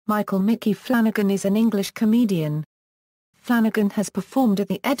Micky Flanagan is an English comedian. Flanagan has performed at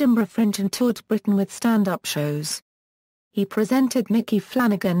the Edinburgh Fringe and toured Britain with stand-up shows. He presented Micky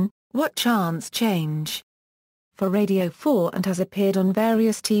Flanagan, What Chance Change? For Radio 4 and has appeared on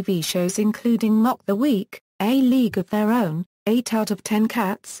various TV shows including Mock the Week, A League of Their Own, 8 out of 10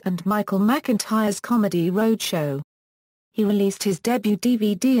 Cats and Michael McIntyre's comedy Roadshow. He released his debut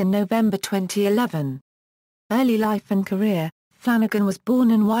DVD in November 2011. Early life and career. Flanagan was born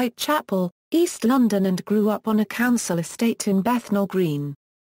in Whitechapel, East London and grew up on a council estate in Bethnal Green.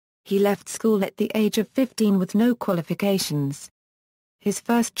 He left school at the age of 15 with no qualifications. His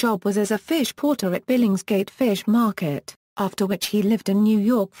first job was as a fish porter at Billingsgate Fish Market, after which he lived in New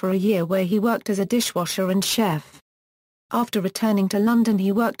York for a year where he worked as a dishwasher and chef. After returning to London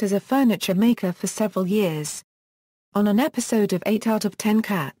he worked as a furniture maker for several years. On an episode of 8 out of 10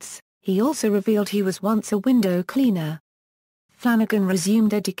 Cats, he also revealed he was once a window cleaner. Flanagan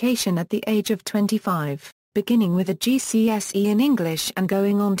resumed education at the age of 25, beginning with a GCSE in English and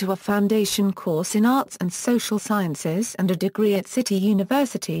going on to a foundation course in Arts and Social Sciences and a degree at City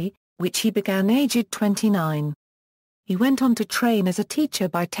University, which he began aged 29. He went on to train as a teacher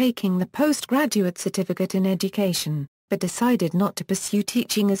by taking the postgraduate certificate in education, but decided not to pursue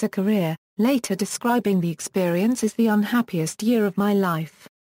teaching as a career, later describing the experience as the unhappiest year of my life.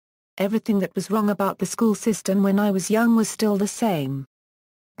 Everything that was wrong about the school system when I was young was still the same.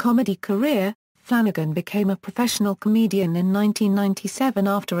 Comedy career. Flanagan became a professional comedian in 1997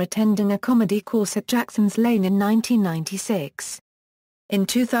 after attending a comedy course at Jackson's Lane in 1996. In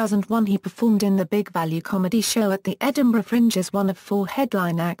 2001 he performed in the Big Value comedy show at the Edinburgh Fringe as one of 4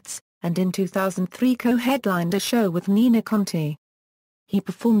 headline acts, and in 2003 co-headlined a show with Nina Conti. He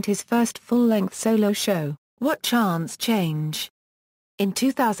performed his first full-length solo show, What Chance Change? In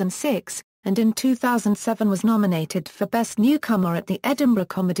 2006, and in 2007 was nominated for Best Newcomer at the Edinburgh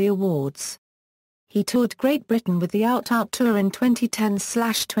Comedy Awards. He toured Great Britain with the Out Out Tour in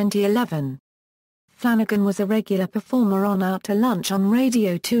 2010/2011. Flanagan was a regular performer on Out to Lunch on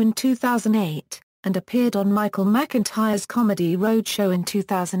Radio 2 in 2008, and appeared on Michael McIntyre's comedy Roadshow in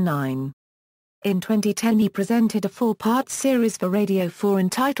 2009. In 2010 he presented a 4-part series for Radio 4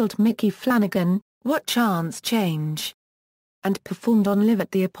 entitled Micky Flanagan, What Chance Change? And performed on Live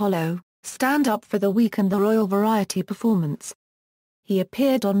at the Apollo, Stand Up for the Week and the Royal Variety Performance. He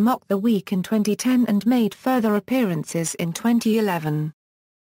appeared on Mock the Week in 2010 and made further appearances in 2011.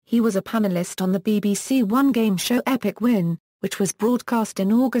 He was a panellist on the BBC One game show Epic Win, which was broadcast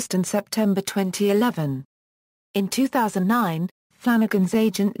in August and September 2011. In 2009, Flanagan's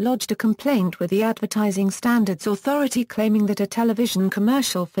agent lodged a complaint with the Advertising Standards Authority claiming that a television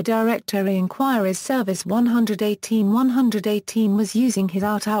commercial for Directory Inquiries Service 118 was using his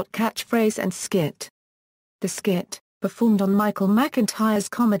out-out catchphrase and skit. The skit, performed on Michael McIntyre's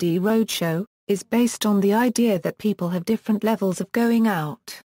comedy Roadshow, is based on the idea that people have different levels of going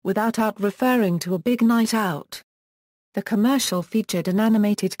out, without referring to a big night out. The commercial featured an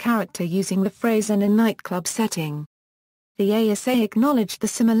animated character using the phrase in a nightclub setting. The ASA acknowledged the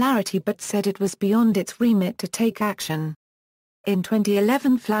similarity but said it was beyond its remit to take action. In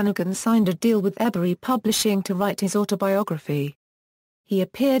 2011 Flanagan signed a deal with Ebury Publishing to write his autobiography. He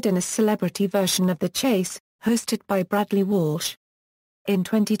appeared in a celebrity version of The Chase, hosted by Bradley Walsh. In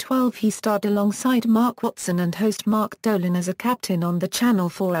 2012 he starred alongside Mark Watson and host Mark Dolan as a captain on the Channel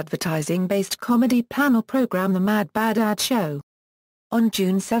 4 advertising-based comedy panel program The Mad Bad Ad Show. On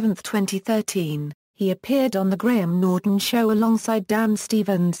June 7, 2013, he appeared on The Graham Norton Show alongside Dan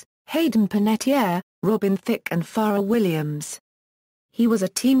Stevens, Hayden Panettiere, Robin Thicke and Pharrell Williams. He was a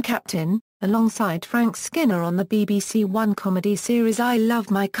team captain, alongside Frank Skinner on the BBC One comedy series I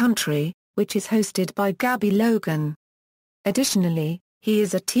Love My Country, which is hosted by Gabby Logan. Additionally, he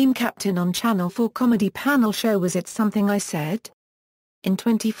is a team captain on Channel 4 comedy panel show Was It Something I Said? In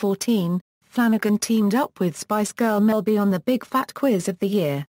 2014, Flanagan teamed up with Spice Girl Mel B on the Big Fat Quiz of the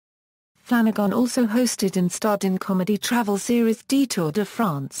Year. Flanagan also hosted and starred in comedy travel series Détour de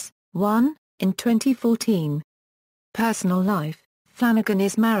France, 1, in 2014. Personal life. Flanagan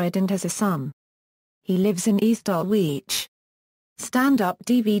is married and has a son. He lives in East Dulwich. Stand-up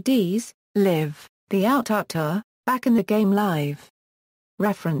DVDs, Live, The Out Out Tour, Back in the Game Live.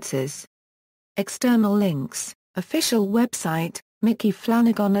 References. External links, official website, Micky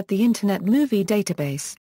Flanagan at the Internet Movie Database.